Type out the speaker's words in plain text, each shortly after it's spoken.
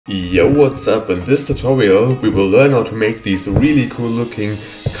Yo, what's up? In this tutorial we will learn how to make these really cool looking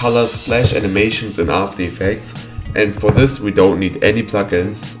color splash animations in After Effects, and for this we don't need any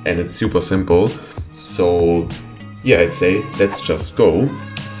plugins and it's super simple. So yeah, I'd say let's just go.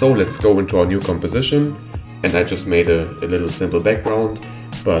 So let's go into our new composition, and I just made a little simple background,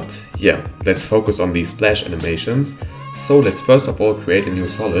 but yeah, let's focus on these splash animations. So let's first of all create a new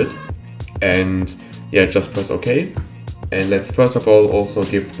solid, and yeah, just press OK. And let's first of all also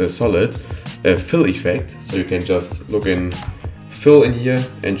give the solid a fill effect, so you can just look in fill in here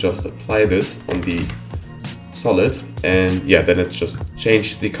and just apply this on the solid, and yeah, then let's just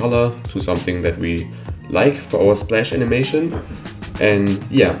change the color to something that we like for our splash animation. And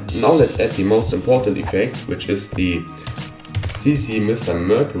yeah, now let's add the most important effect, which is the CC Mr.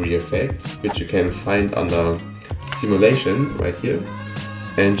 Mercury effect, which you can find under simulation right here,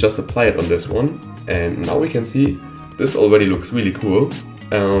 and just apply it on this one. And now we can see this already looks really cool,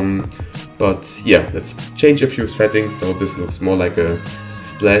 but yeah, let's change a few settings so this looks more like a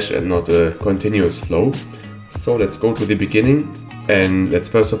splash and not a continuous flow. So let's go to the beginning, and let's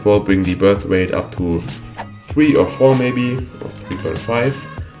first of all bring the birth rate up to 3 or 4 maybe, or 3.5,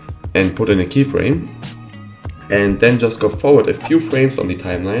 and put in a keyframe, and then just go forward a few frames on the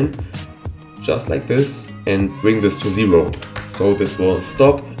timeline, just like this, and bring this to 0. So this will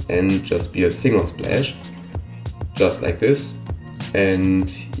stop and just be a single splash, just like this.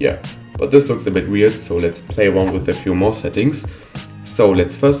 And yeah, but this looks a bit weird, so let's play around with a few more settings. So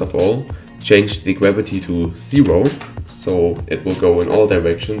let's first of all change the gravity to 0, so it will go in all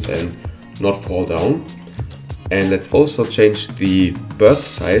directions and not fall down. And let's also change the birth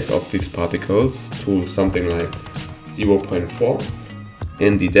size of these particles to something like 0.4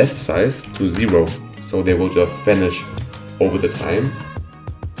 and the depth size to 0, so they will just vanish over the time,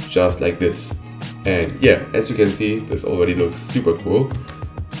 just like this. And yeah, as you can see, this already looks super cool.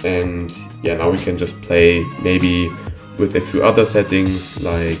 And yeah, now we can just play maybe with a few other settings,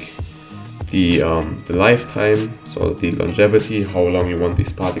 like the lifetime, so the longevity, how long you want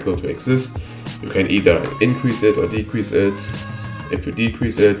this particle to exist. You can either increase it or decrease it. If you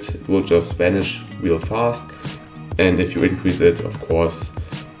decrease it, it will just vanish real fast, and if you increase it, of course,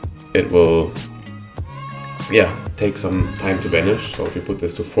 it will take some time to vanish. So if you put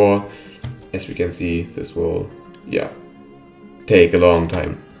this to 4, as we can see, this will take a long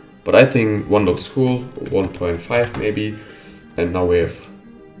time. But I think 1 looks cool, 1.5 maybe, and now we have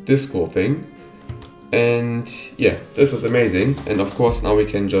this cool thing. And yeah, this is amazing. And of course now we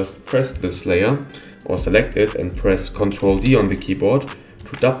can just press this layer or select it and press Ctrl D on the keyboard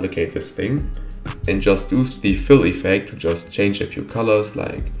to duplicate this thing, and just use the fill effect to just change a few colors.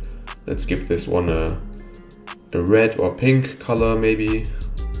 Like let's give this one a red or pink color maybe,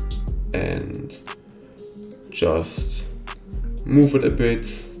 and just move it a bit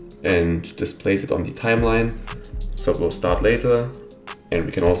and displace it on the timeline so it will start later. And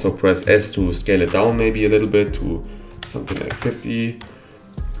we can also press S to scale it down maybe a little bit to something like 50,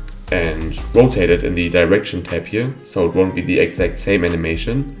 and rotate it in the direction tab here so it won't be the exact same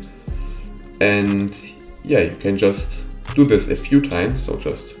animation. And yeah, you can just do this a few times, so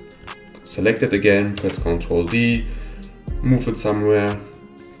just select it again, press Ctrl D, move it somewhere,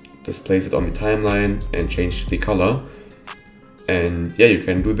 displace it on the timeline, and change the color. And yeah, you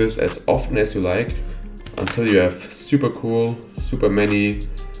can do this as often as you like until you have super cool, super many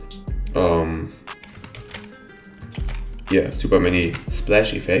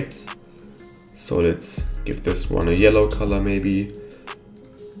splash effects. So let's give this one a yellow color maybe,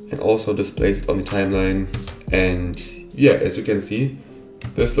 and also displace it on the timeline. And yeah, as you can see,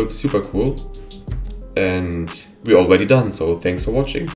 this looks super cool, and we're already done. So thanks for watching.